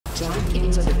Jump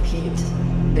into the pit.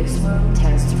 This will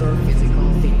test your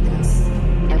physical fitness.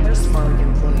 Spark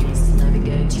employees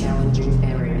navigate challenging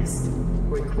areas,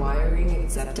 requiring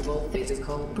acceptable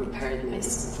physical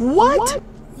preparedness. What?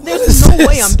 There's no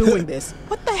way I'm doing this.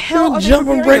 What the hell? Don't jump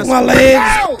and break my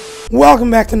legs.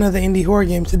 Welcome back to another indie horror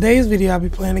game. Today's video I'll be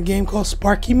playing a game called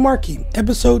Sparky Marky,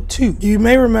 episode 2. You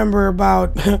may remember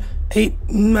about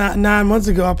 9 months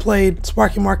ago I played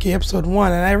Sparky Marky episode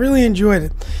 1 and I really enjoyed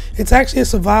it. It's actually a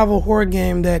survival horror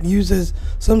game that uses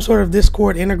some sort of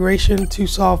Discord integration to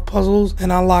solve puzzles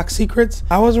and unlock secrets.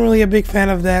 I wasn't really a big fan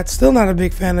of that, still not a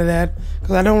big fan of that,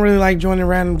 because I don't really like joining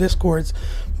random Discords.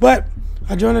 But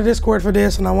I joined a Discord for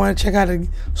this and I want to check out the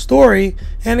story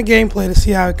and the gameplay to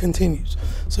see how it continues.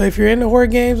 So if you're into horror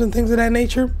games and things of that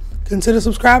nature, consider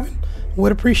subscribing.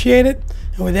 Would appreciate it.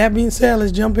 And with that being said,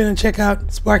 let's jump in and check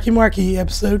out Sparky Marky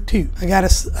episode 2. I got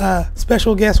a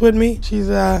special guest with me. She's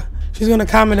going to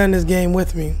comment on this game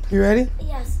with me. You ready?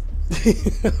 Yes.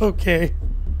 Okay.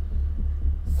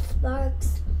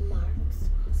 Sparks.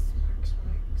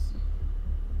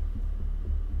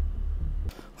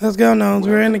 Let's go, Gnomes.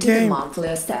 We're in the game. Monthly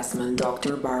assessment,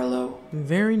 Dr. Barlow.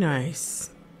 Very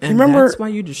nice. And remember, that's why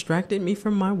you distracted me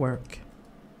from my work.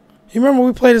 You remember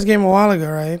we played this game a while ago,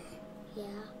 right? Yeah.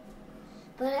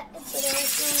 But it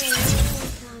was a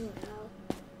long time ago.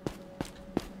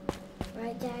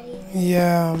 Right, Daddy?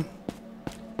 Yeah.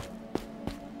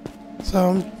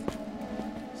 So,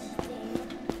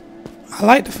 I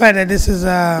like the fact that this is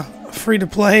free to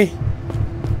play.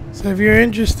 So if you're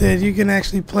interested, you can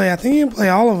actually play. I think you can play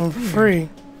all of them for free.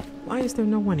 Why is there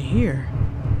no one here?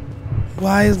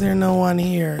 Why is there no one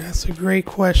here? That's a great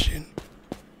question.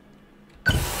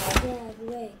 Yeah,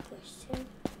 great question.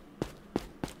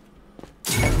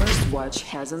 Ember's watch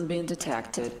hasn't been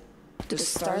detected. To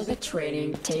start the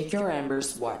training, take your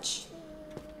Ember's watch.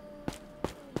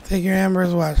 Take your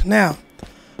Amber's watch. Now,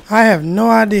 I have no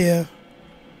idea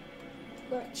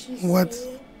what's...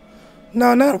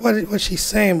 No, not what she's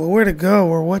saying, but where to go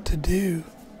or what to do.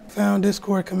 Found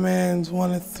Discord commands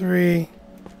 1 of 3.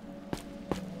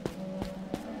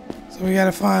 So we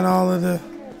gotta find all of the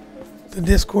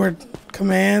Discord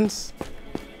commands.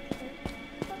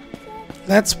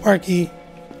 That's Sparky.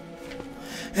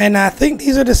 And I think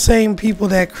these are the same people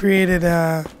that created,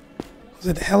 was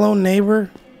it Hello Neighbor?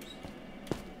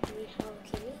 Hello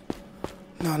Kitty?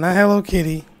 No, not Hello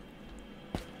Kitty.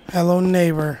 Hello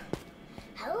Neighbor.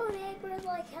 Hello Neighbor is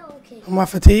like Hello Kitty. Am I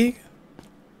fatigued?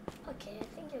 Okay, I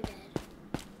think you're dead.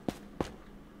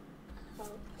 Oh.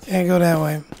 Can't go that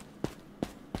way.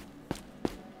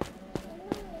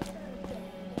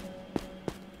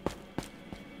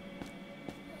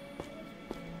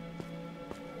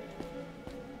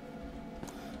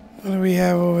 What do we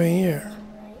have over here?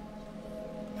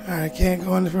 Alright, I can't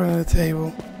go in front of the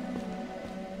table.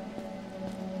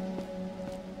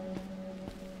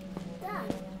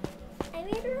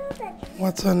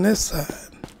 What's on this side?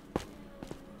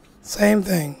 Same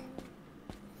thing.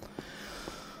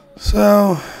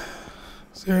 So,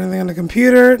 is there anything on the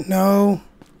computer? No.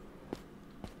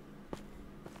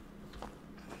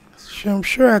 I'm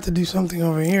sure I have to do something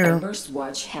over here. Ember's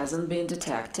watch hasn't been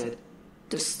detected.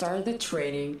 To start the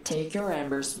training, take your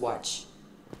Ember's watch.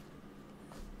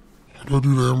 How do I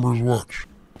do the Ember's watch?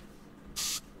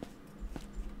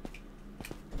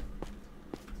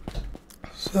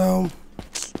 So,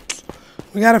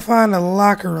 we gotta find a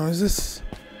locker room. Is this...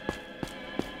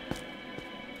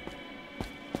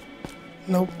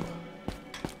 Nope.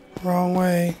 Wrong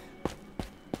way.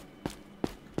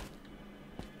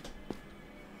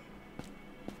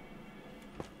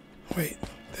 Wait,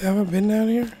 have I ever been down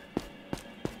here?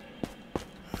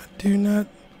 I do not...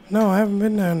 No, I haven't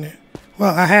been down there.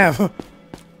 Well, I have.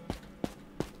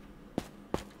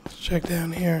 Let's check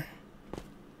down here.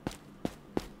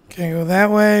 Can't go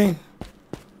that way.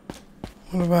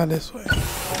 What about this way?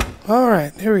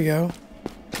 Alright, here we go.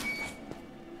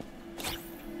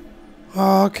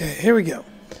 Okay, here we go.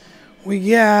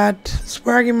 We got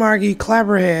Sparky Marky,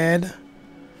 Clapperhead,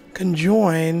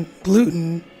 Conjoin,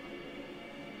 Gluten.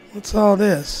 What's all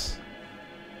this?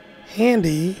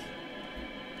 Handy.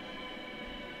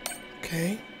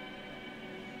 Okay.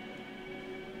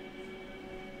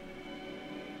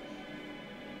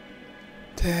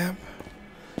 Tab.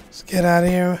 Let's get out of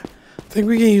here. I think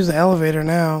we can use the elevator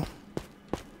now.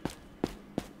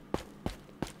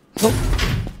 Oh.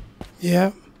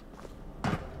 Yeah.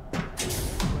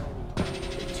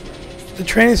 The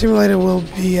training simulator will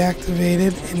be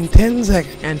activated in 10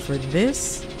 seconds. And for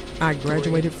this, I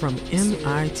graduated from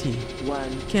MIT.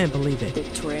 Can't believe it. The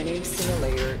training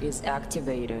simulator is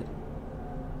activated.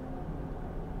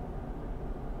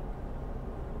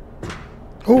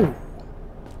 Oh.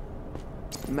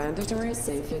 Mandatory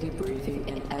safety briefing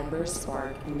in Amber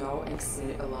Spark, no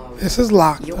exit allowed. This is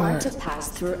locked. You All are right. to pass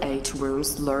through 8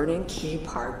 rooms learning key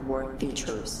park work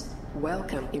features.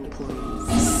 Welcome,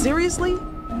 employees. Seriously?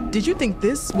 Did you think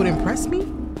this would impress me?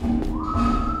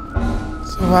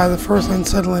 Survive the first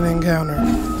unsettling encounter.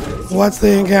 What's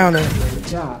the encounter? Great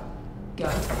job.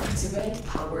 Got to activate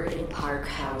power in park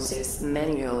houses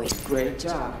manually. Great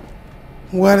job.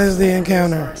 What is the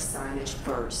encounter? Signage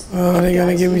first. Oh, they're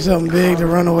gonna give me something big to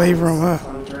run away from, huh?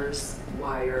 Hunters,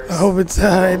 wires, I hope it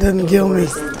doesn't kill me.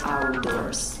 indoors and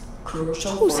outdoors.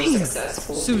 Crucial Who's for here?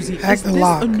 successful. Susie, Hack is the this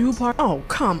lock. a new part? Oh,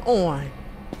 come on.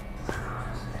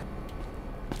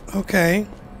 Okay.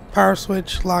 Power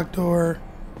switch, lock door.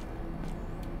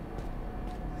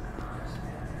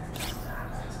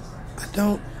 I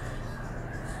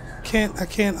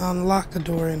can't unlock the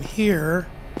door in here.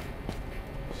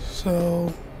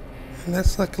 So, and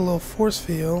that's like a little force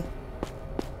field.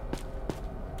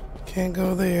 Can't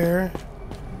go there.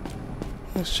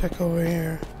 Let's check over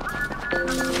here.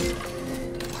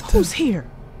 Who's here?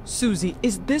 Susie,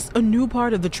 is this a new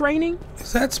part of the training?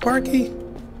 Is that Sparky?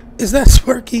 Is that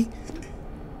Sparky?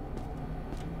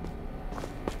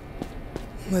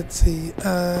 Let's see.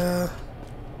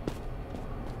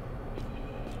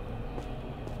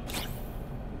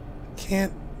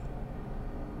 Can't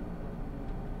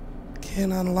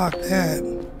unlock that.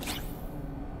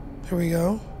 There we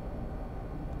go.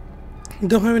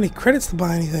 Don't have any credits to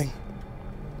buy anything.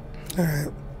 All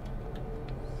right.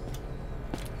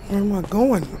 Where am I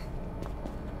going?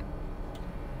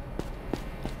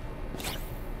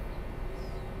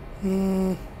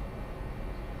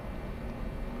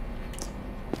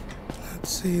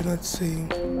 Let's see.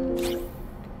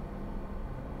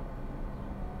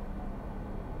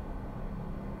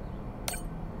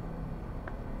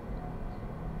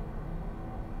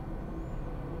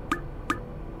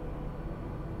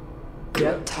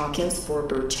 Get tokens for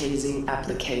purchasing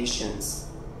applications.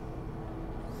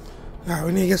 Alright,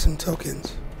 we need to get some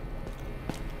tokens.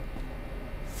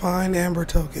 Find Amber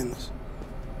tokens.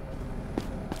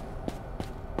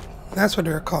 That's what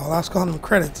they're called. I was calling them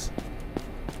credits.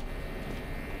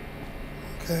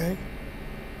 Okay.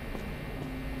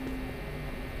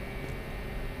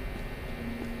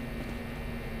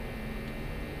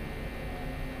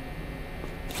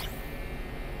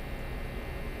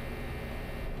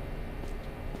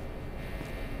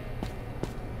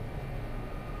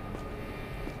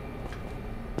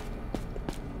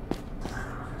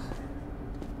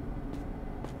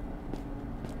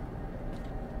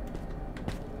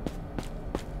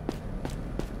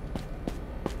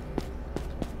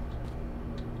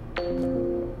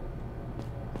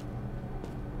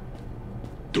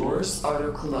 Doors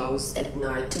auto-close at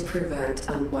night to prevent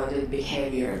unwanted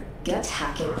behavior. Get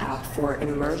hacking app for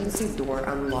emergency door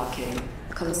unlocking.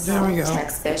 Consult There we go. tech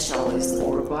specialist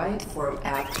or guide from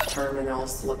app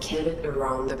terminals located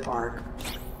around the park.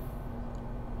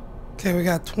 Okay, we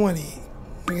got 20.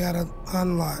 We gotta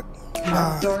unlock.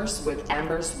 Count doors with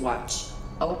Amber's watch.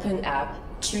 Open app,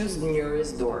 choose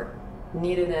nearest door.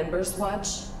 Need an Amber's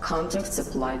watch? Contact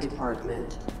supply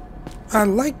department. I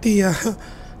like the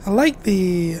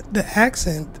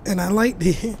accent, and I like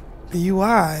the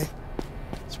UI.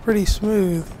 It's pretty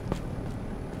smooth.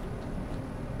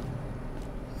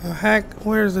 Hack,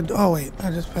 where's the, oh wait,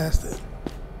 I just passed it.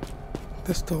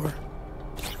 This door.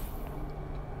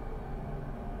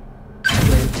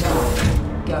 Great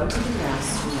job. Go to the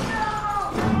last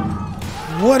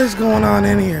room. What is going on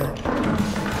in here?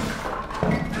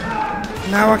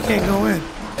 Now I can't go in.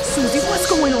 Susie, what's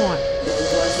going on?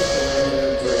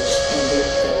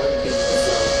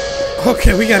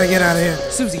 Okay, we gotta get out of here.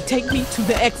 Susie, take me to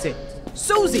the exit.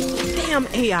 Susie, damn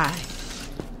AI.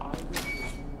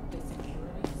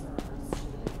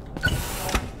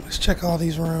 Let's check all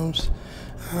these rooms.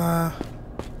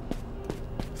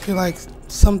 Feel like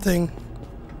something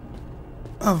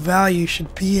of value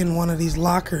should be in one of these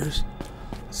lockers.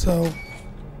 So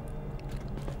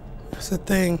that's the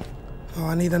thing. Oh,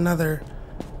 I need another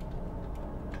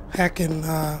hacking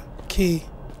key.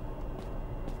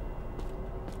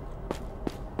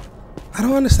 I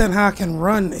don't understand how I can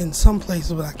run in some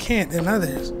places but I can't in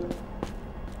others.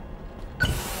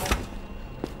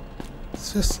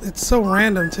 It's just, it's so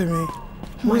random to me.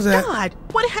 Who's My that? God,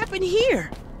 what happened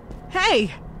here?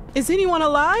 Hey, is anyone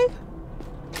alive?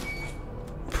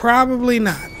 Probably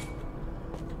not.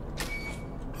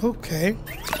 Okay.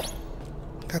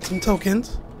 Got some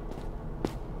tokens.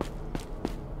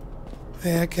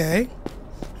 Okay.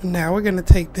 Now we're gonna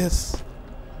take this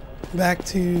back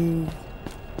to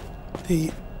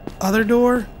the other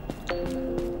door.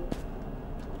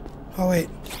 Oh wait,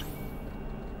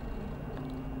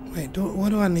 Wait, what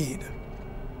do I need?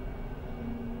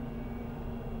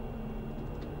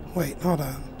 Wait, hold on.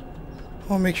 I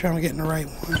want to make sure I'm getting the right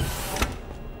one.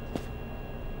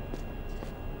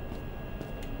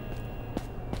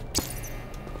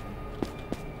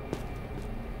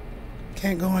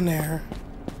 Can't go in there.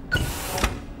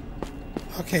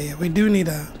 Okay, yeah, we do need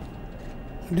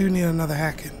another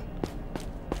hacking.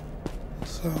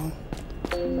 So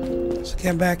let's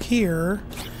get back here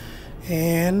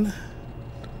and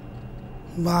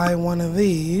buy one of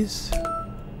these.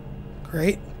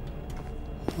 Great.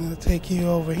 I'm gonna take you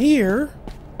over here.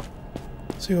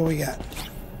 See what we got.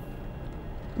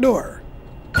 Door.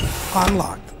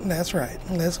 Unlocked. That's right.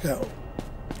 Let's go.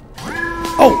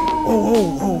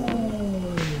 Oh.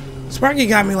 Sparky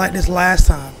got me like this last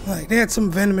time. Like, they had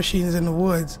some vending machines in the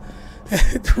woods.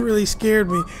 It really scared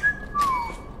me.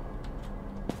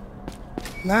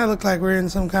 Now it looks like we're in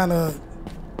some kind of,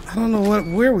 I don't know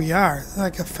where we are.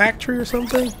 Like a factory or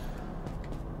something?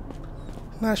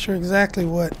 Not sure exactly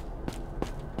what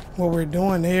we're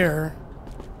doing here.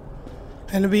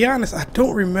 And to be honest, I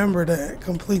don't remember the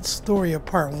complete story of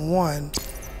part 1.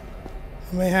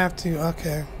 I may have to,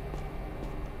 okay.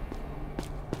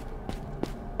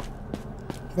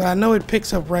 But I know it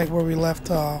picks up right where we left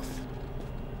off.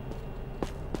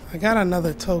 I got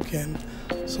another token,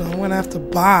 so I'm gonna have to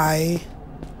buy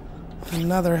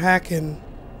another hacking.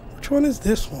 Which one is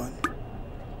this one?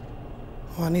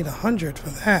 Oh, I need 100 for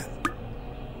that.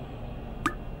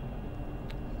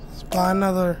 Let's buy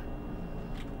another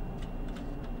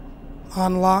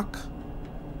unlock.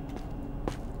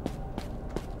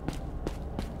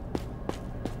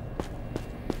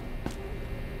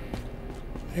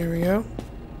 Here we go.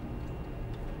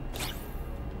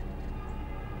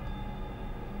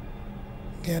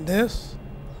 Get this.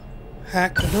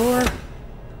 Hack the door.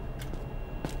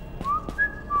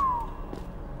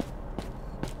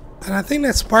 And I think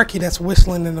that's Sparky that's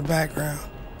whistling in the background.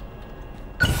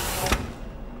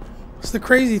 It's the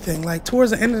crazy thing. Like,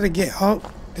 towards the end of the game. Oh,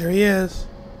 there he is.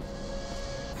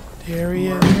 There he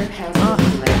is.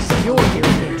 You're here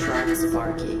to track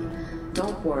Sparky.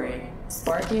 Don't worry.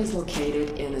 Sparky is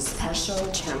located in a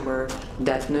special chamber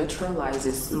that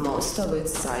neutralizes most of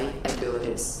its psi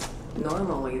abilities.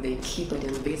 Normally, they keep it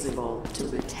invisible to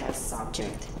the test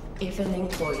subject. If an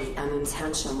employee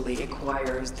unintentionally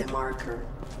acquires the marker,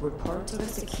 report to the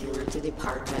security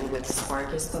department with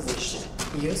Sparky's position.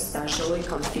 Use specially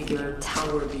configured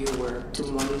Tower Viewer to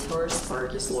monitor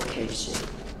Sparky's location.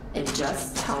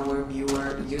 Adjust Tower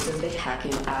Viewer using the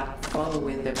hacking app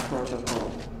following the protocol.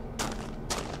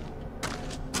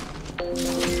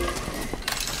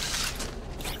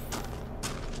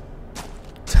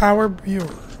 Tower Viewer.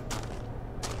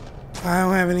 I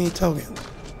don't have any tokens.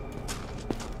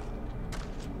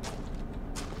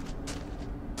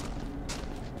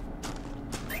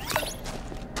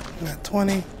 Got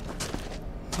 20.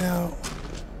 Now,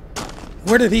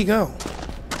 where did he go?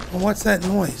 And what's that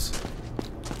noise?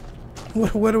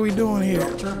 What are we doing here?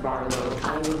 Dr. Barlow,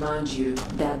 I remind you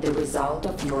that the result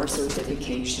of your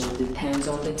certification depends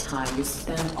on the time you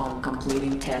spend on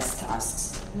completing test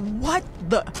tasks. What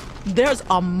the? There's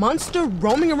a monster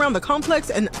roaming around the complex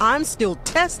and I'm still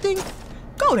testing?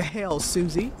 Go to hell,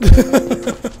 Susie.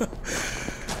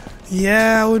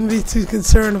 Yeah, I wouldn't be too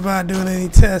concerned about doing any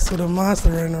tests with a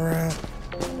monster running around.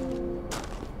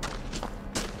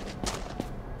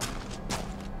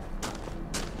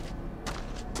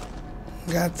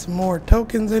 Got some more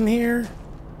tokens in here.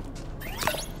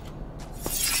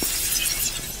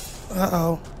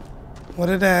 Uh-oh. What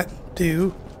did that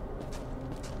do?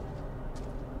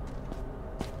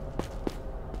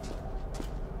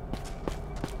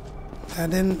 I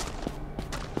didn't...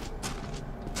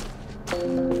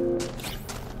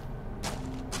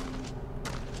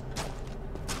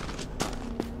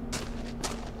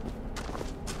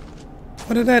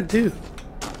 What did that do?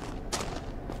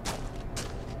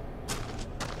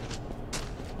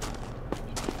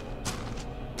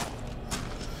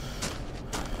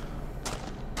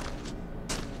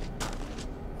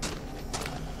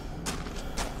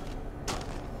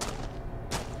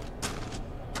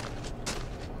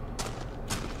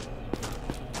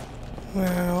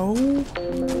 Well,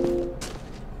 we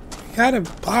gotta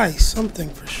buy something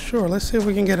for sure. Let's see if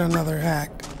we can get another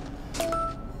hack.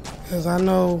 Because I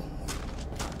know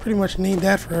pretty much need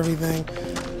that for everything.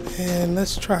 And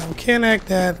let's try. We can't hack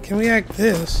that. Can we hack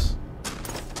this?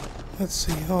 Let's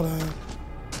see. Hold on.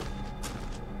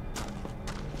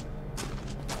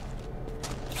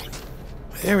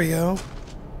 There we go.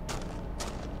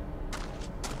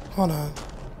 Hold on.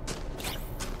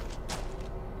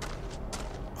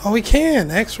 Oh, we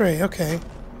can. X-ray. Okay.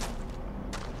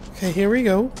 Okay, here we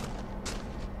go.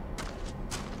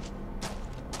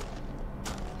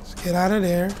 Get out of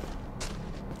there.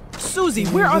 Susie,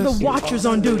 where are the watchers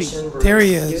on duty? There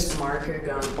he is. Use marker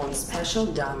gun on special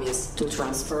dummies to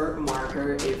transfer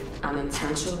marker if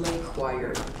unintentionally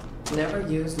acquired. Never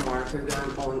use marker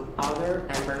gun on other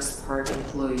Ember Spark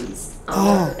employees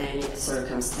under any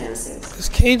circumstances. This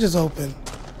cage is open.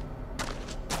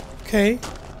 Okay.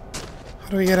 How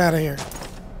do we get out of here?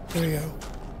 Here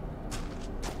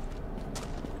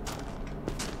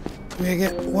we go.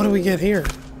 What do we get here?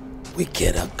 We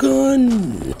get a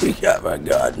gun. We have a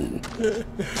gun.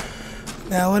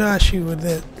 Now what do I shoot with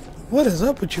it? What is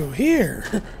up with you here?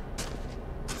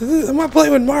 Am I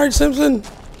playing with Marge Simpson?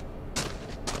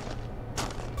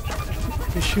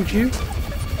 We shoot you.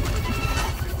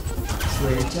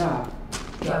 Great job.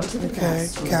 Go to the Okay,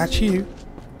 gas room. got you.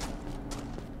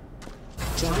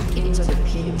 Jump into the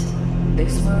pit.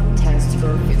 This room tests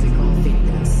for physical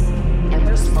fitness.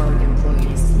 Ember Spark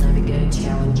employees navigate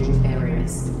challenging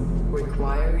areas,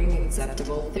 requiring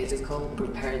acceptable physical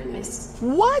preparedness.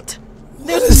 What? is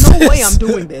There's no way this? I'm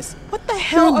doing this. What the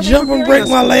hell Don't are they jump and preparing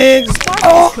break my us for? legs. Sparky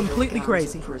Oh. is completely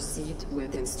crazy. Proceed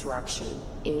with instruction.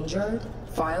 Injured?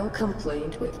 File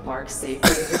complaint with Park Safety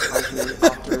Department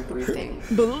after briefing.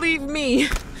 Believe me,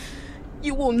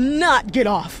 you will not get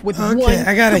off with one Okay,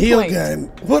 I got a heal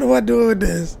complaint. gun. What do I do with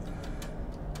this?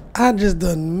 I just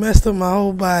done messed up my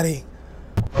whole body.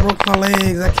 Broke my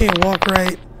legs. I can't walk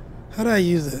right. How do I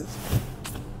use this?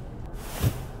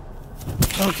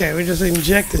 Okay, we just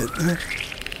inject it.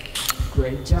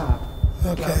 Great job.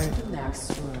 Okay. Go to the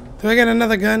next room. Do I get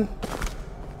another gun?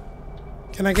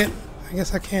 Can I get? I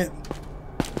guess I can't.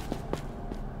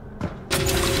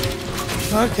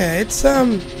 Okay, it's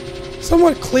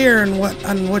somewhat clear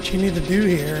on what you need to do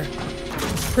here.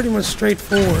 It's pretty much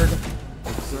straightforward.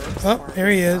 Oh, there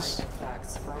he is.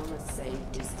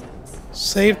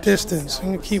 Safe distance. I'm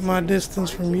gonna keep my distance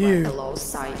from you. Low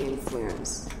side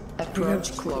influence.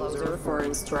 Approach closer for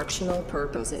instructional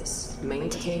purposes.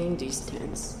 Maintain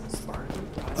distance.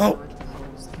 Oh,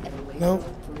 nope.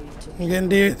 I'm getting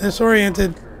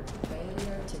disoriented.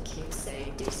 Failure to keep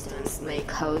safe distance may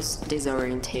cause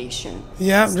disorientation.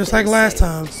 Yeah, just like last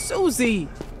time. Susie,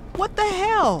 what the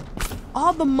hell?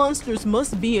 All the monsters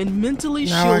must be in mentally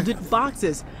Now shielded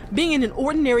boxes. Being in an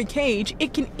ordinary cage,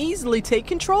 it can easily take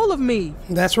control of me.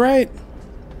 That's right.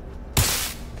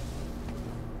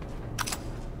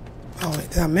 Oh wait,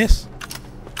 did I miss?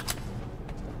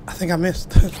 I think I missed.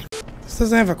 This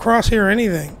doesn't have a crosshair or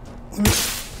anything. Let me...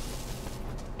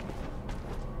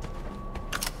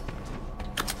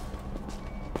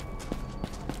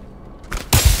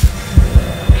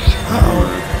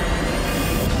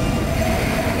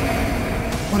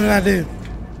 What did I do?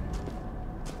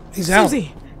 He's out.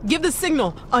 Susie, give the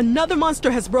signal. Another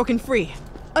monster has broken free.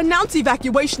 Announce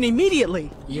evacuation immediately.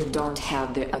 You don't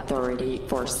have the authority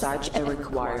for such a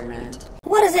requirement.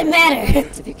 What does it matter?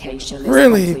 Identification is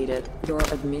Really? completed. Your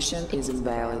admission is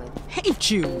invalid.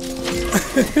 Hate you.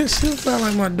 She sound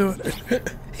like my daughter.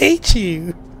 Hate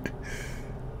you.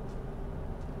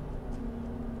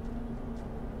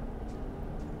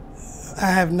 I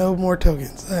have no more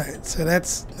tokens. Alright, so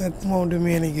that won't do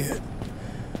me any good.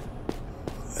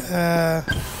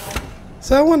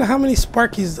 So I wonder how many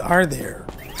Sparkies are there?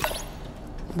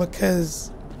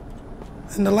 Because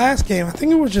in the last game, I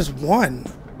think it was just one.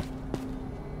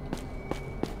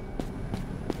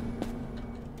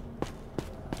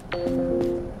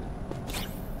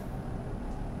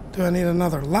 Do I need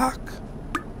another lock?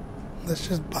 Let's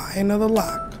just buy another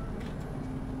lock.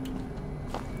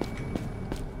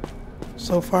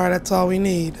 So far, that's all we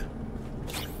need.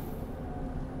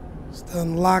 Just to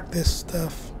unlock this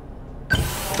stuff.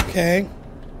 Okay.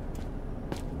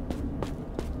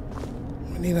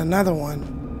 We need another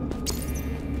one.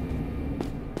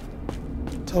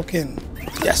 Token.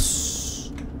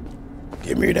 Yes!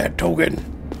 Give me that token.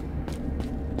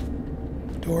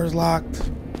 Door's locked.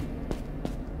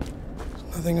 There's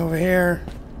nothing over here.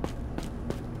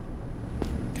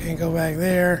 Can't go back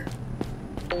there.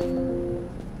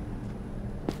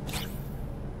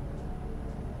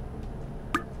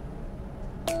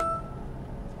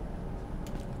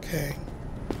 Okay.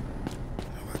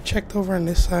 Have I checked over on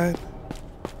this side?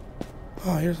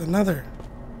 Oh, here's another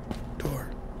door.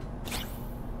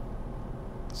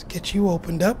 Let's get you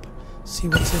opened up. See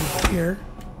what's in here.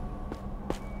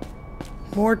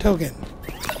 More token.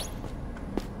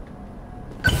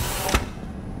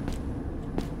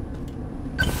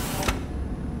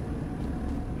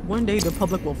 One day the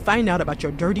public will find out about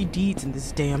your dirty deeds in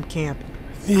this damn camp.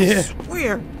 Yeah. I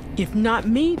swear, if not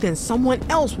me, then someone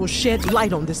else will shed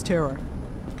light on this terror.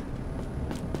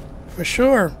 For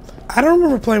sure. I don't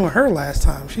remember playing with her last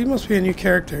time. She must be a new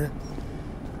character.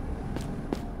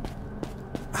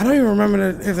 I don't even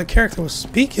remember if the character was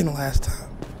speaking last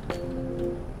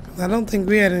time. I don't think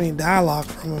we had any dialogue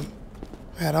from him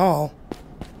at all.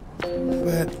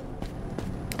 But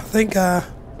I think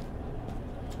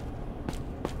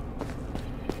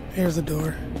here's the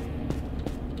door.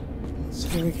 Let's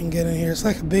see if we can get in here. It's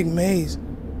like a big maze.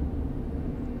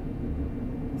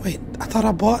 Wait, I thought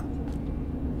I bought...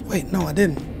 Wait, no, I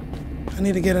didn't. I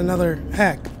need to get another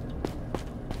hack.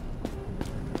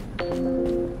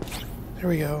 Here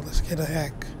we go. Let's get a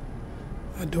hack.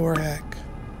 A door hack.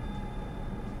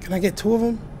 Can I get 2 of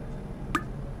them?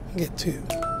 I can get 2.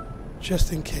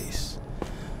 Just in case.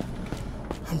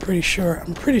 I'm pretty sure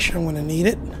I'm going to need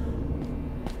it.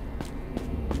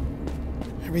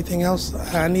 Everything else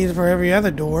I need it for every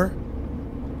other door.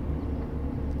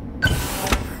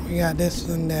 We got this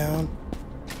one down.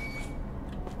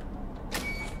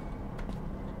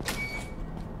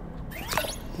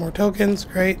 More tokens,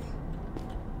 great.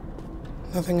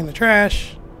 Nothing in the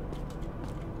trash.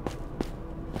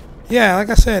 Yeah, like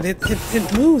I said, it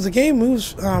moves. The game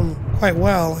moves quite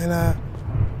well, and I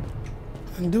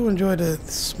do enjoy the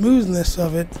smoothness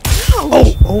of it.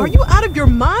 Ouch! Oh. Are you out of your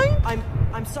mind?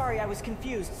 I'm sorry, I was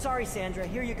confused. Sorry, Sandra.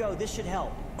 Here you go. This should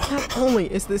help. Not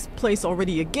only is this place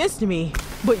already against me,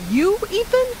 but you,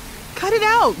 Ethan? Cut it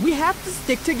out. We have to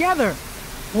stick together.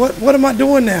 What am I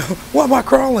doing now? Why am I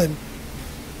crawling?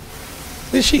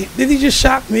 Did he just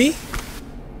shock me?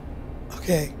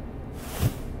 Okay.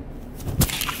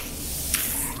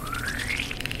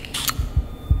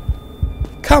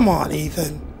 Come on,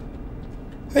 Ethan.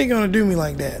 How you gonna do me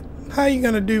like that? How you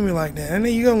gonna do me like that? And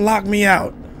then you gonna lock me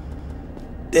out?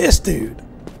 This dude.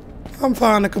 I'm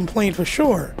filing a complaint for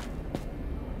sure.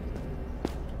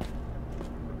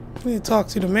 I need to talk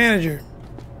to the manager.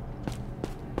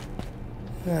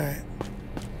 Alright.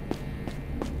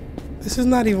 This is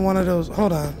not even one of those.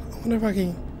 Hold on. I wonder if I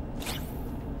can.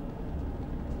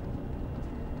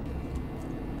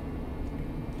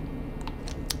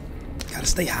 Gotta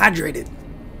stay hydrated.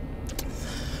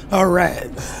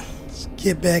 Alright. Let's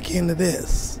get back into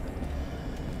this.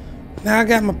 Now I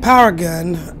got my power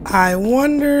gun. I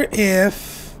wonder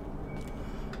if.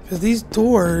 Because these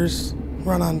doors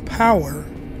run on power.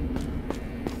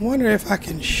 I wonder if I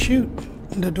can shoot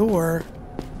the door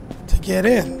to get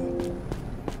in.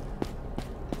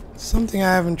 Something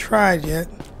I haven't tried yet.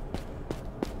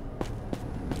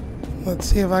 Let's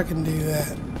see if I can do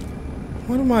that.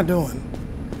 What am I doing?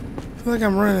 I feel like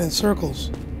I'm running in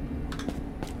circles.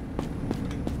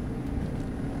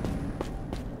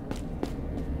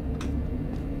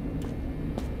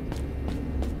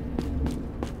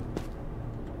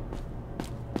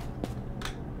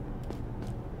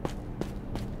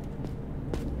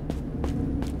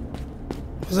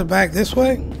 Was it back this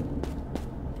way?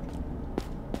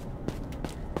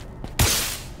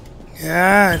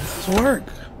 Yeah, it does work.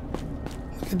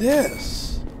 Look at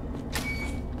this.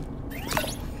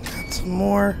 Got some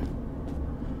more.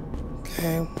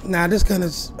 Okay, now this gun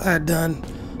is done.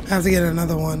 I have to get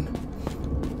another one.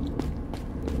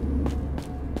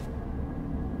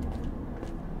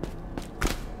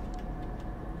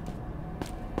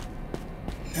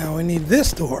 Now we need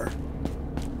this door.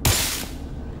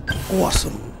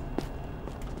 Awesome.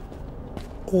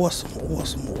 Awesome,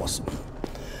 awesome, awesome.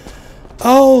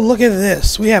 Oh, look at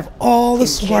this. We have all the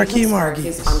Sparky Markies.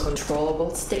 His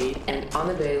uncontrollable state and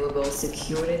unavailable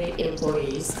security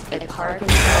employees at parking.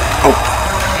 Oh,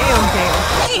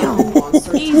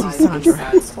 damn. Easy,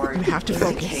 Sandra. You have to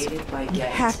focus. You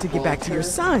have to get back to your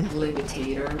son.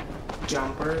 Levitator,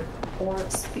 jumper, or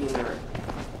spinner.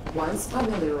 Once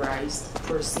familiarized,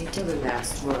 proceed to the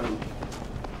next room.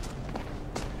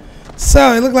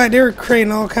 So, it looked like they were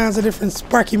creating all kinds of different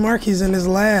Sparky Markies in this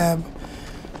lab.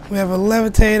 We have a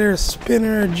levitator, a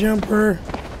spinner, a jumper.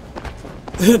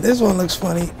 This one looks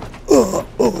funny.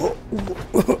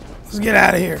 Let's get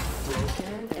out of here.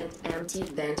 Broken and empty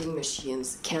vending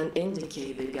machines can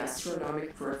indicate the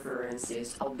gastronomic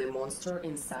preferences of the monster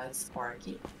inside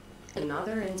Sparky.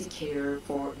 Another indicator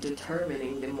for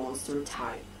determining the monster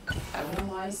type.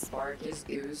 Analyze Sparky's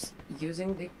ooze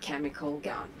using the chemical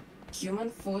gun. Human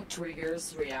food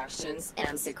triggers reactions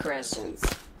and secretions.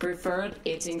 Preferred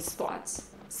eating spots.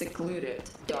 Secluded,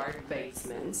 dark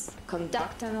basements.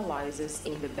 Conduct analysis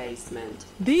in the basement.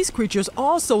 These creatures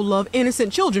also love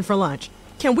innocent children for lunch.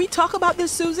 Can we talk about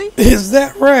this, Susie? Is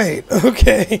that right?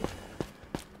 Okay.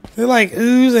 They're like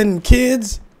ooze and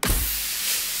kids.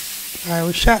 Alright,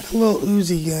 we shot the little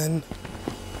Uzi gun.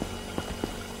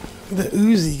 The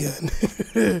Uzi gun.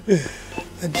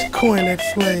 I just coined that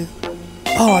phrase.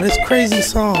 Oh, this crazy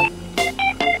song.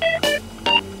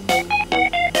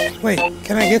 Wait,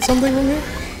 can I get something from here?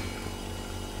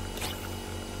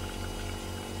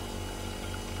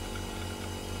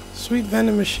 sweet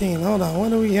vending machine. Hold on,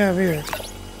 what do we have here?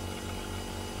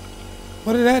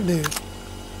 What did that do?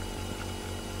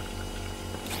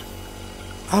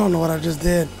 I don't know what I just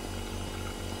did.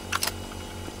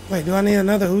 Wait, do I need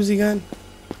another Uzi gun?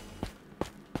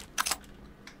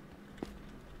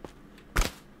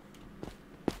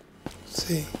 Let's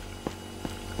see.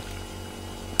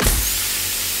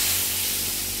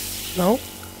 No.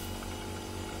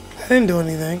 That didn't do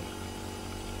anything.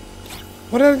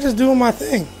 What did I just do with my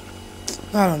thing?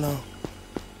 I don't know.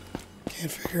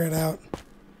 Can't figure it out.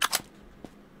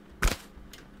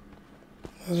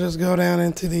 Let's just go down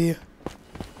into the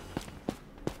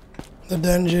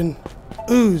dungeon.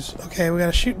 Ooze. Okay, we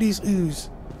gotta shoot these ooze.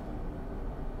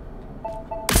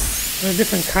 There are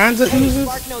different kinds of oozes.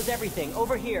 Spark knows everything.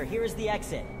 Over here. Here is the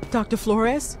exit. Dr.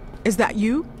 Flores? Is that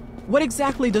you? What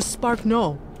exactly does Spark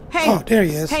know? Hey! Oh, there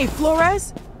he is. Hey,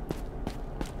 Flores?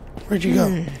 Where'd you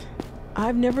go?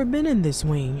 I've never been in this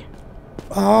wing.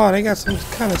 Oh, they got some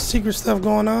kind of secret stuff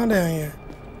going on down here.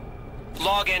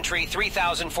 Log entry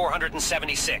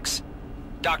 3476.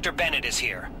 Dr. Bennett is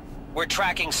here. We're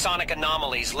tracking sonic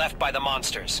anomalies left by the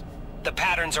monsters. The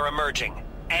patterns are emerging.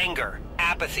 Anger,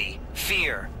 apathy,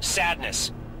 fear,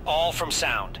 sadness. All from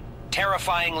sound.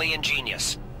 Terrifyingly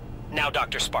ingenious. Now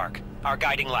Dr. Spark, our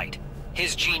guiding light.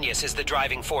 His genius is the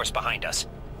driving force behind us.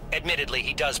 Admittedly,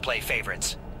 he does play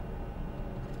favorites.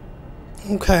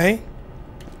 Okay.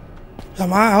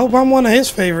 I hope I'm one of his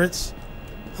favorites.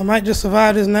 I might just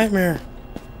survive this nightmare.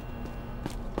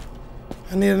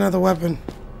 I need another weapon.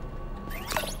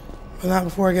 But not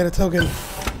before I get a token.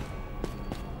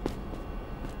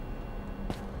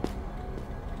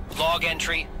 Log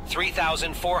entry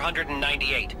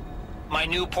 3498. My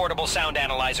new portable sound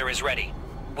analyzer is ready.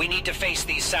 We need to face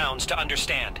these sounds to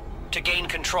understand, to gain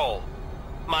control.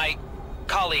 My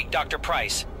colleague, Dr.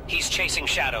 Price, he's chasing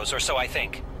shadows, or so I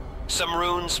think. Some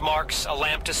runes, marks, a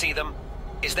lamp to see them.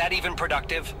 Is that even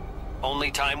productive?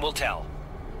 Only time will tell.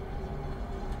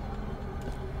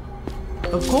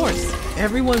 Of course,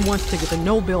 everyone wants to get the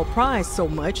Nobel Prize so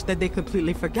much that they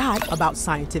completely forgot about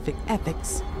scientific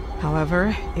ethics.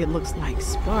 However, it looks like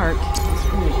Spark is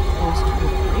really close to a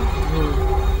breakthrough.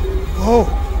 Oh,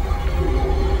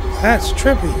 that's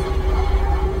trippy.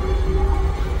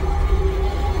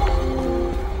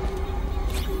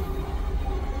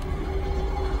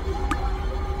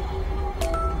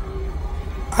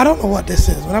 I don't know what this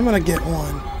is, but I'm gonna get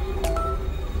one.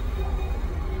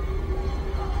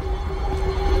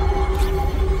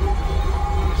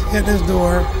 Let's get this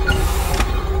door.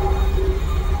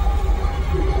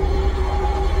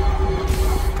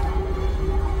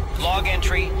 Log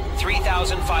entry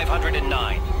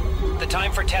 3509. The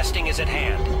time for testing is at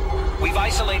hand. We've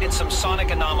isolated some sonic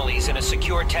anomalies in a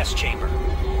secure test chamber.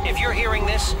 If you're hearing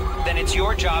this, then it's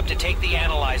your job to take the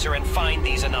analyzer and find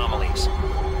these anomalies.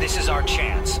 This is our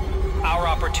chance, our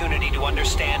opportunity to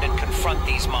understand and confront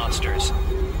these monsters,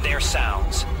 their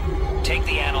sounds. Take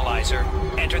the analyzer,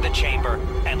 enter the chamber,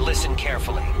 and listen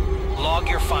carefully. Log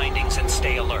your findings and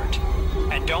stay alert.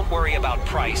 And don't worry about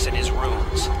Price and his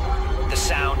runes. The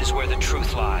sound is where the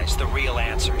truth lies, the real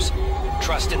answers.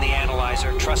 Trust in the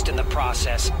analyzer, trust in the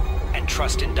process, and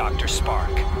trust in Dr.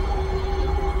 Spark.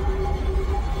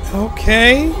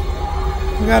 Okay.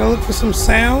 We gotta look for some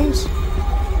sounds.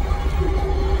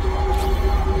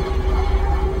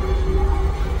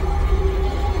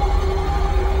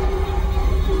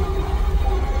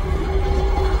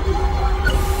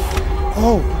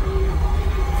 Oh,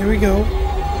 here we go.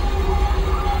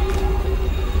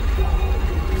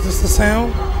 Is this the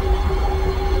sound?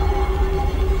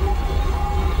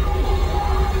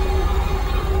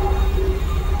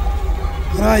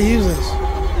 How do I use this?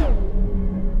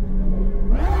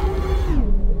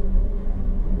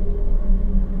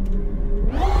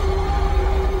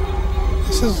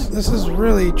 This is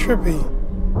really trippy.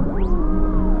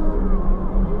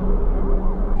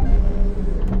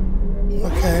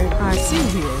 Okay. I see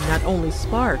here not only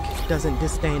Spark doesn't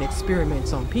disdain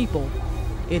experiments on people,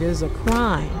 it is a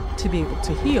crime to be able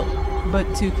to heal,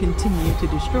 but to continue to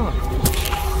destroy.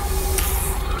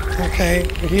 Okay,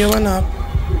 we're healing up.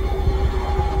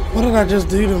 What did I just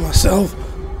do to myself?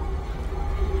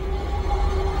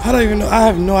 I don't even know. I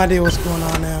have no idea what's going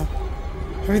on now.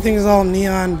 Everything is all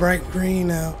neon bright green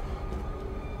now.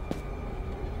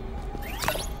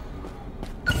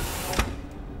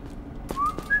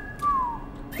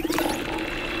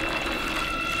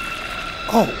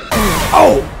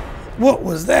 Oh, what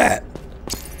was that?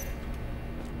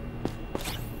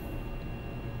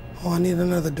 Oh, I need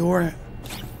another door.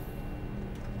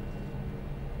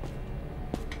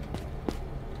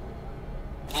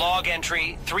 Log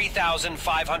entry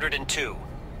 3502.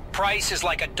 Price is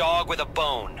like a dog with a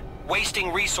bone,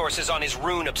 wasting resources on his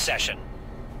rune obsession.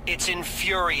 It's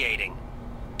infuriating.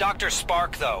 Dr.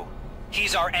 Spark, though,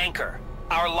 he's our anchor,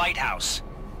 our lighthouse.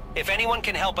 If anyone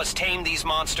can help us tame these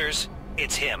monsters,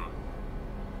 it's him.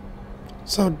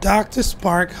 So Dr.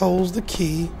 Spark holds the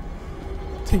key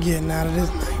to getting out of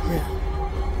this nightmare.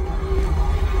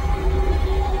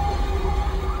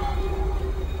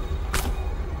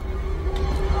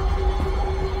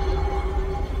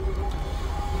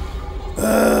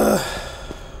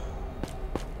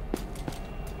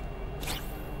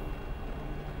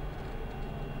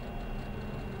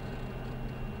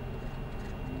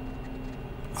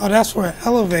 Oh, that's for an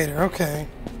elevator. Okay.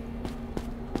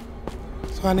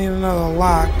 So I need another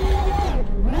lock.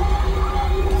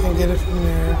 Can't get it from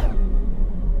there.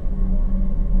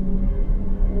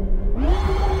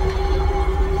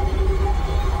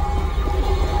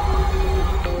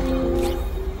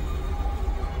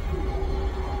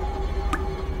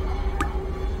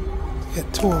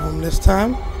 Get two of them this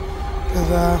time,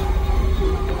 because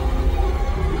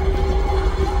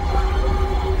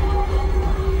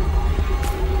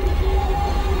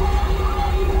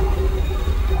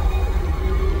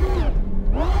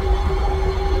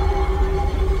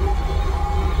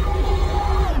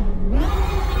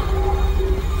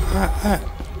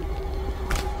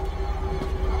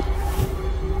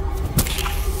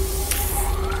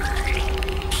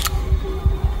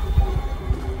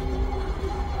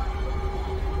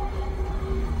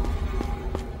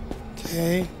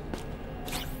okay.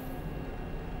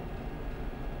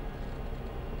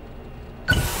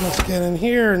 Let's get in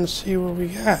here and see what we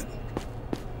got.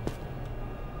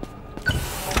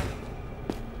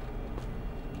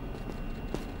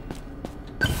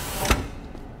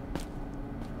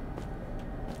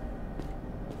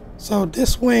 So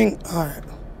this wing, all right.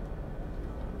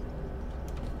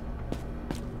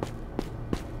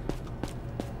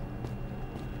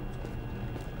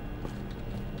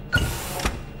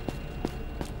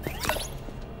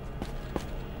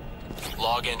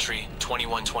 Log entry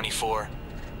 2124.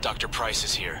 Dr. Price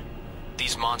is here.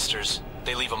 These monsters,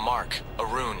 they leave a mark, a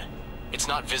rune. It's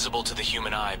not visible to the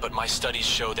human eye, but my studies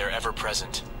show they're ever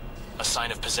present. A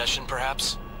sign of possession,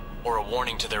 perhaps? Or a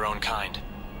warning to their own kind.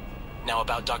 Now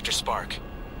about Dr. Spark,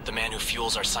 the man who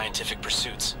fuels our scientific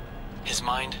pursuits. His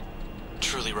mind,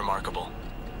 truly remarkable.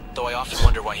 Though I often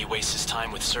wonder why he wastes his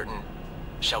time with certain,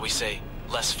 shall we say,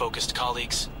 less focused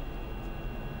colleagues.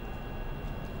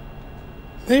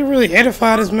 They really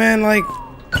edified this man like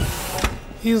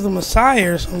he's the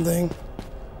Messiah or something.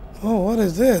 Oh, what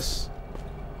is this?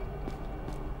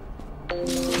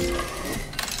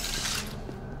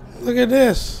 Look at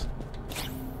this.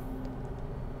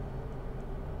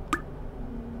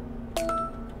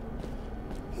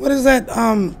 What is that?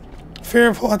 Fear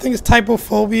of, I think it's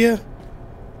typophobia.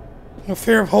 A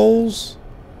fear of holes.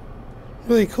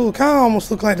 Really cool. Kind of almost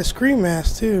look like the Scream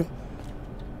mask too.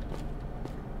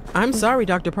 I'm sorry,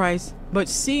 Dr. Price, but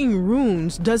seeing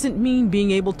runes doesn't mean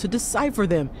being able to decipher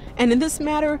them. And in this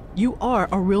matter, you are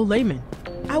a real layman.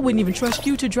 I wouldn't even trust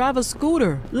you to drive a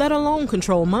scooter, let alone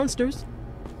control monsters.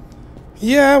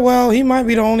 Yeah, well, he might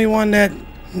be the only one that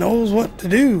knows what to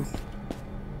do.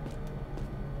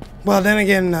 Well, then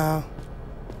again,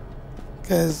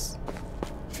 because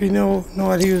if you know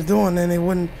what he was doing, then we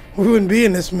wouldn't be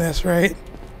in this mess, right?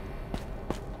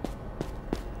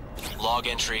 Log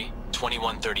entry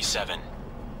 2137.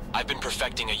 I've been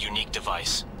perfecting a unique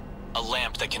device. A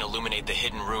lamp that can illuminate the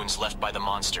hidden runes left by the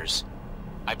monsters.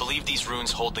 I believe these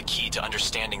runes hold the key to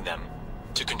understanding them,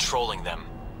 to controlling them.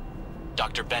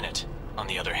 Dr. Bennett, on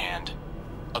the other hand,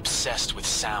 obsessed with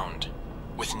sound,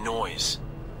 with noise.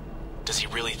 Does he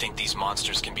really think these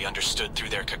monsters can be understood through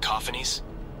their cacophonies?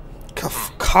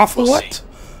 What? We'll I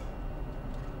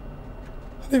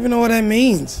don't even know what that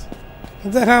means.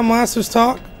 Is that how monsters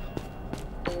talk?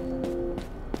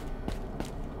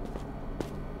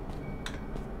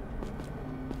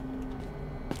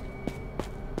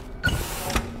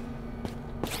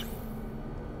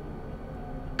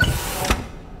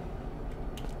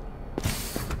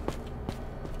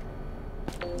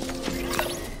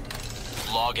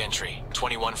 Log entry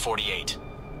 2148.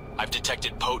 I've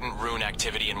detected potent rune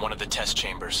activity in one of the test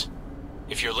chambers.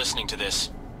 If you're listening to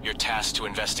this, you're tasked to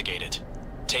investigate it.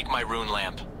 Take my rune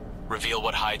lamp. Reveal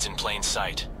what hides in plain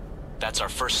sight. That's our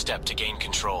first step to gain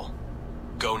control.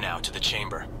 Go now to the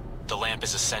chamber. The lamp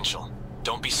is essential.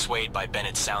 Don't be swayed by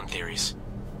Bennett's sound theories.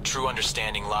 True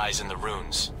understanding lies in the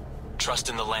runes. Trust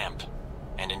in the lamp,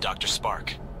 and in Dr.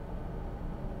 Spark.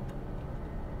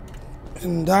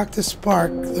 In Dr.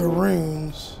 Spark, the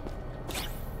runes.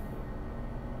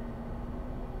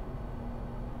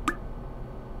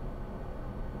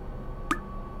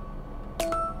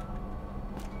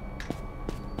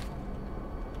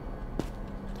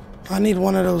 I need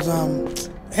one of those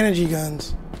energy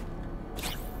guns.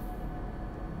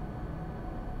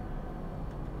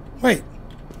 Wait.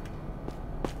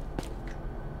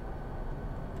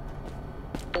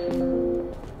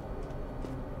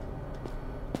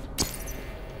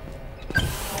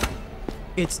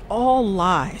 It's all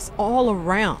lies, all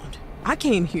around. I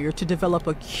came here to develop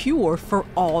a cure for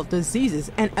all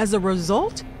diseases, and as a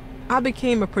result, I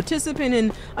became a participant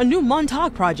in a new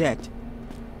Montauk project.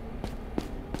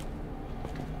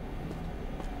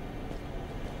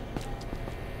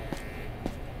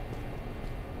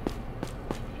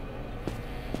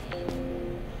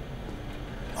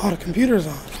 Oh, the computer's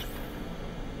on.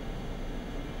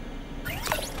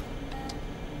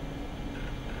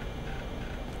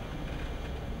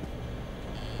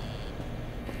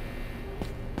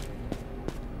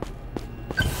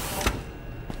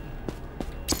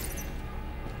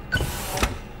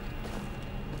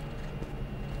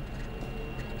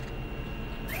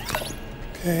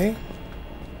 Okay.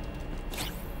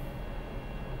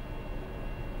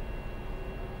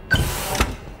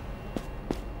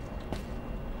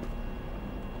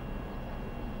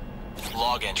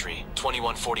 Log entry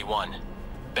 2141.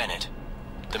 Bennett.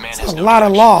 The man That's has a no lot of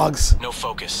direction, logs. no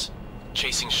focus,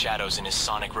 chasing shadows in his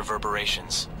sonic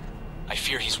reverberations. I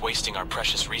fear he's wasting our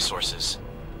precious resources.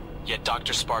 Yet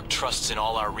Dr. Spark trusts in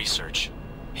all our research.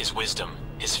 His wisdom,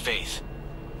 his faith.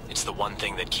 It's the one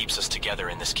thing that keeps us together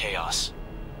in this chaos.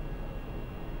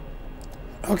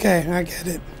 Okay, I get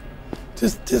it.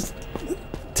 Just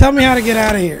tell me how to get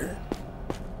out of here.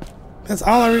 That's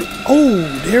all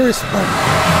oh, there is Sparky.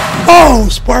 Oh,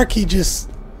 Sparky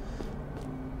just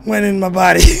went in my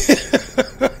body.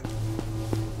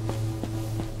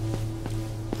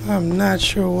 I'm not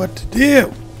sure what to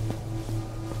do.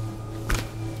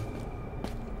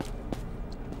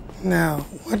 Now,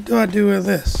 what do I do with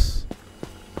this?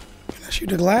 Can I shoot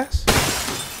the glass?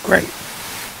 Great.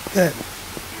 Good.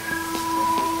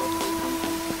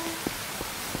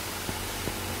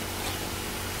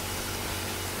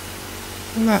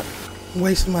 I'm not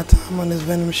wasting my time on this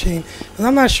vending machine. And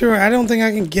I'm not sure. I don't think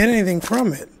I can get anything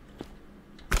from it.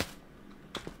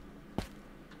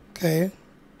 Okay.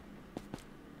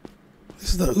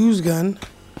 This is the ooze gun.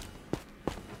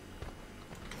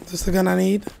 Is this the gun I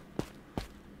need?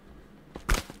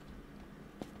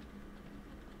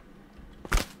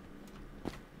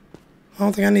 I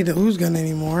don't think I need the ooze gun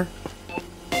anymore.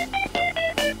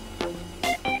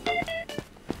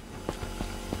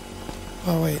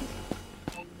 Oh, wait.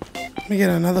 Let me get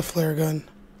another flare gun.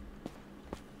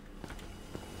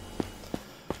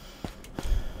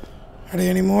 Are there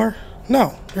any more?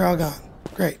 No, they're all gone.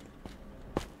 Great.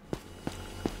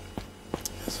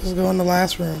 Let's just go in the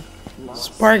last room.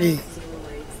 Sparky.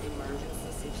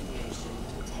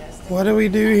 What do we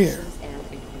do here?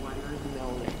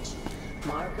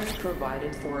 Markers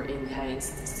provided for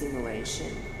enhanced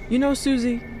simulation. You know,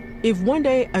 Susie, if one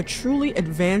day a truly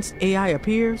advanced AI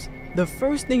appears, the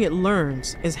first thing it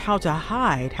learns is how to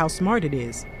hide how smart it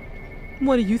is.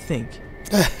 What do you think?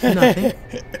 Nothing.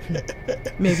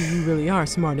 Maybe you really are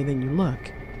smarter than you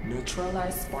look.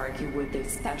 Neutralize Sparky with the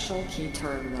special key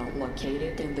terminal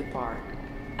located in the park.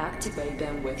 Activate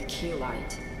them with key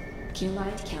light. Key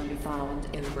light can be found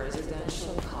in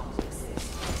residential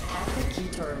complexes. Hack the key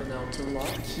terminal to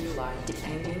lock key light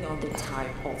depending on the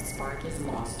type of Sparky's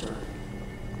monster.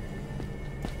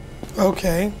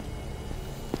 Okay.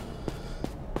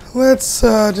 Let's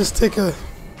just take a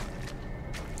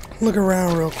look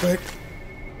around real quick.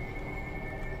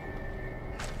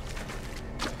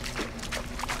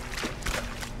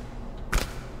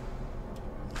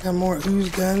 Got more ooze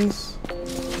guns.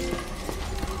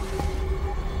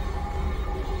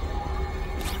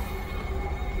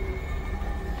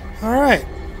 Alright.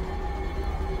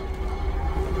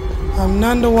 I'm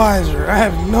none the wiser. I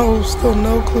have still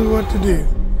no clue what to do.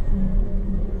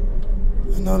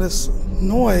 I know this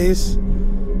noise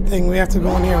thing, we have to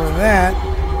go in here with that.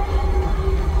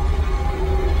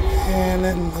 And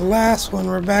then the last one,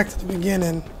 we're back to the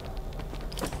beginning.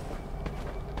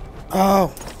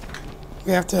 Oh.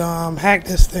 We have to hack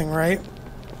this thing, right?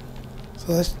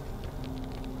 So let's...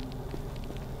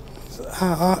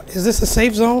 is this a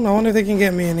safe zone? I wonder if they can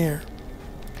get me in here.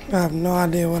 I have no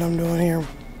idea what I'm doing here.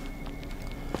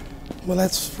 Well,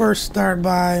 let's first start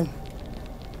by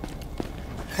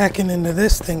hacking into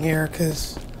this thing here,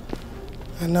 because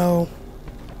I know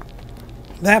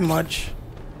that much.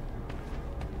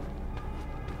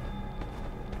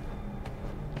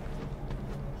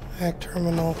 Hack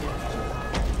terminal.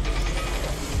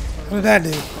 What did that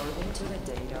do?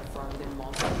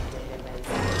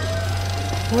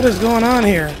 What is going on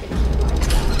here?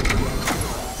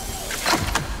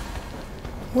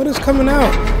 What is coming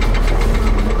out?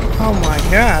 Oh my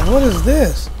god, what is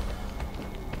this?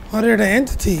 What are the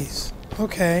entities?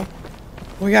 Okay.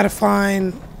 We gotta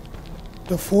find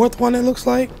the fourth one, it looks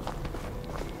like.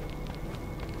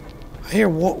 I hear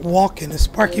walking. Is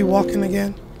Sparky walking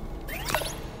again?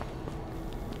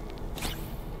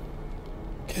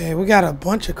 Okay, we got a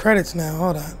bunch of credits now.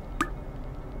 Hold on.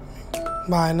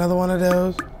 Buy another one of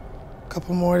those. A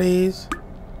couple more of these.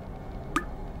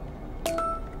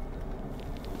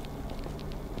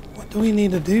 What do we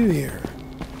need to do here?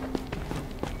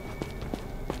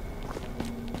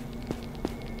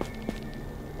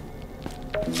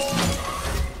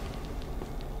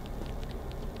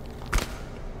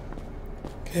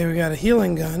 Okay, we got a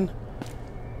healing gun.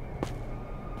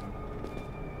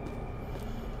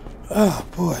 Oh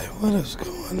boy, what is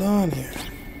going on here?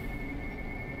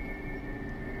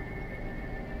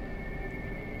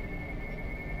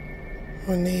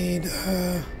 We need,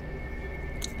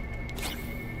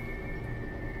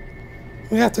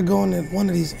 we have to go into one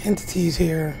of these entities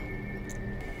here.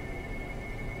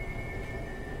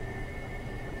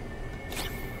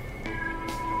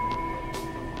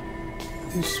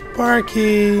 Do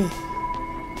Sparky.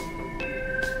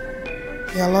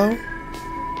 Yellow.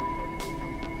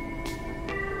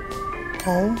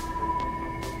 Home.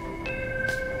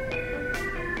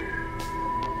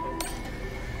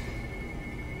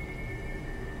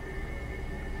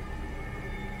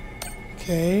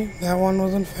 Okay, that one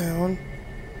wasn't found.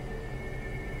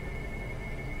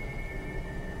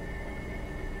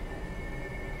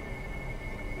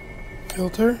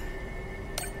 Filter.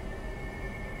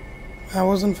 That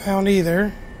wasn't found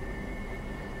either.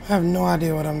 I have no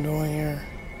idea what I'm doing here.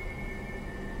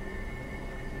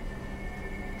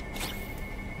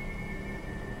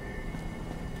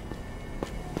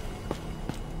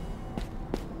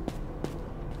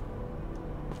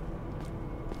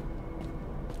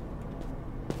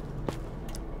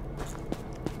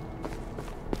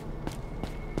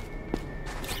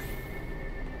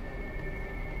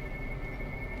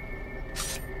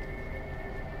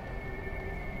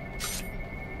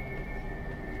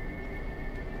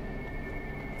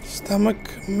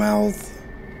 Stomach, mouth,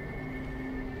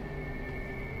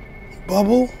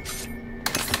 bubble.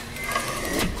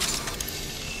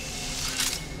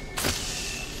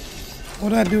 What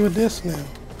do I do with this now?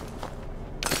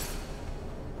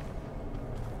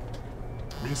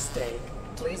 Mistake.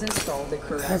 Please install the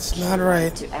correct That's not key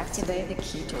right. to activate the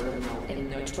key terminal and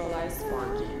neutralize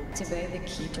Sparky. Activate the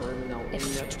key terminal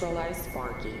and neutralize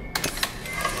Sparky.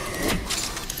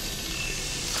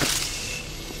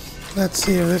 Let's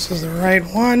see if this is the right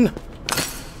one.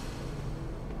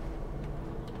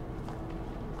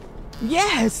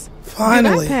 Yes!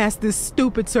 Finally. Did I pass this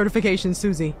stupid certification,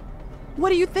 Susie? What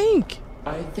do you think?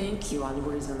 I think you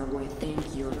unreasonably think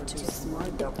you're too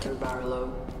smart, Dr.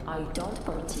 Barlow. I don't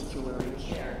particularly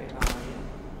care about you,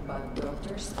 but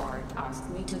Dr. Spark asked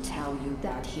me to tell you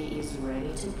that he is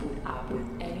ready to put up with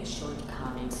any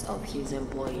shortcomings of his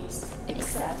employees,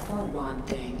 except for one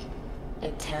thing. A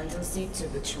tendency to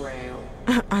betrayal.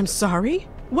 I'm sorry?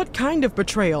 What kind of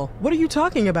betrayal? What are you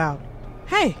talking about?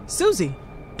 Hey, Susie,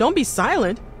 don't be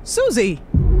silent. Susie!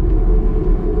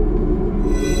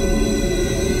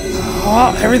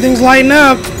 Oh, everything's lighting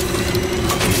up.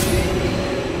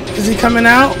 Is he coming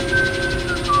out?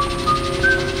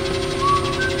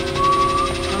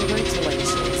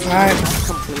 Congratulations. Alright. You have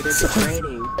completed the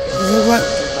training. Does it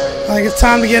look like it's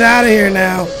time to get out of here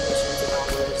now?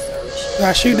 Do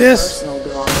I shoot this?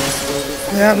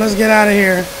 Yeah, let's get out of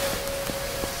here.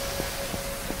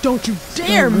 Don't you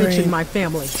dare Green. mention my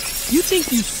family. You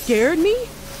think you scared me?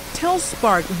 Tell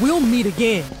Spark we'll meet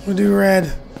again. We'll do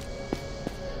red.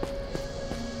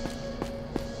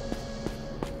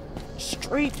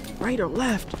 Straight, right or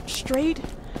left? Straight,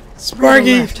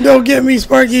 Sparky, left. don't get me,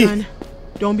 Sparky. son.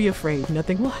 Don't be afraid.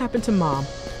 Nothing will happen to Mom.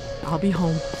 I'll be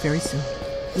home very soon.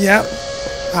 Yep,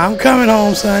 I'm coming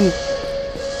home, son.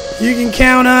 You can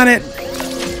count on it.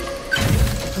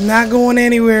 I'm not going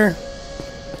anywhere.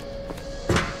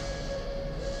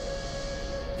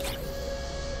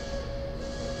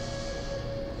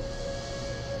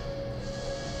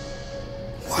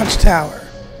 Watchtower.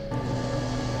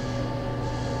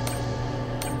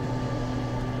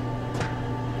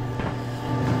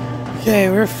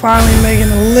 Okay, we're finally making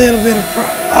a little bit of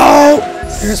oh,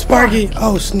 there's Sparky.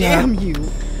 Oh, snap. Damn you.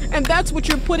 And that's what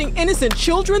you're putting innocent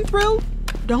children through?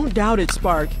 Don't doubt it,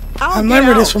 Spark. I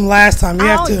remember this from last time. You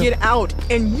have to get out,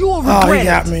 and you'll regret Oh, he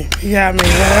got me. He got me.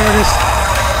 Whatever this.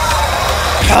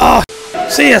 Oh,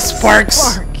 see ya, Sparks.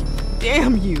 Spark,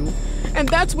 damn you. And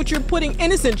that's what you're putting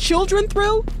innocent children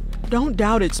through? Don't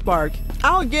doubt it, Spark.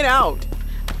 I'll get out.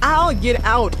 I'll get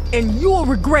out and you'll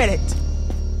regret it.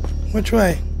 Which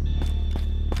way?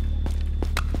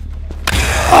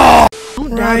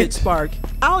 Don't doubt it, Spark.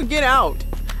 I'll get out.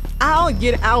 I'll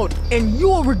get out and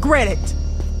you'll regret it.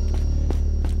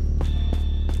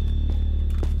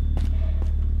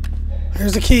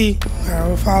 Here's the key. Alright,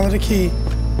 we'll follow the key.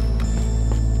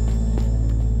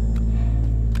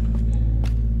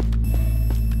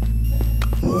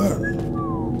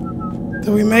 What?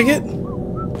 Did we make it?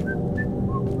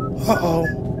 Uh-oh.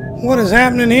 What is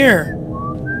happening here?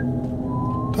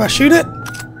 Do I shoot it?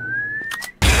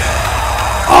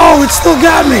 Oh, it still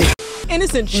got me!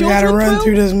 Innocent We children gotta run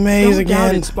through this maze Don't doubt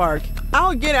again. it, Spark.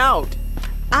 I'll get out.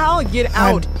 I'll get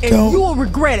out and don't- you'll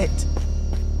regret it.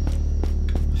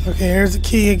 Okay, here's the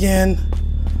key again.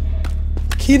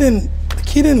 The key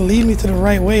didn't lead me to the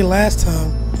right way last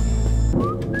time.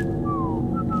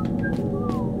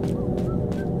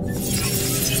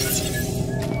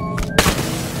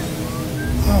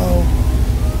 Uh-oh.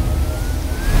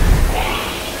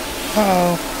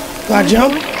 Uh-oh. Do I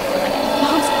jump?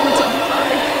 Mom's going to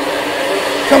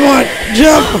die. Come on,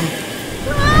 jump!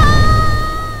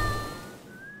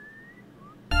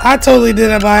 I totally did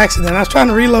that by accident. I was trying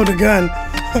to reload the gun.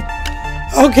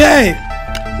 Okay,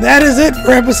 that is it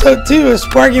for episode 2 of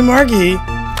Sparky Marky.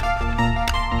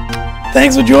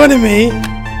 Thanks for joining me.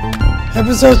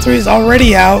 Episode 3 is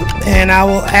already out, and I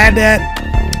will add that.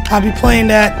 I'll be playing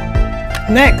that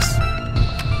next.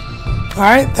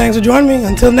 Alright, thanks for joining me.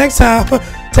 Until next time,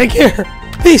 take care.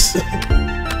 Peace.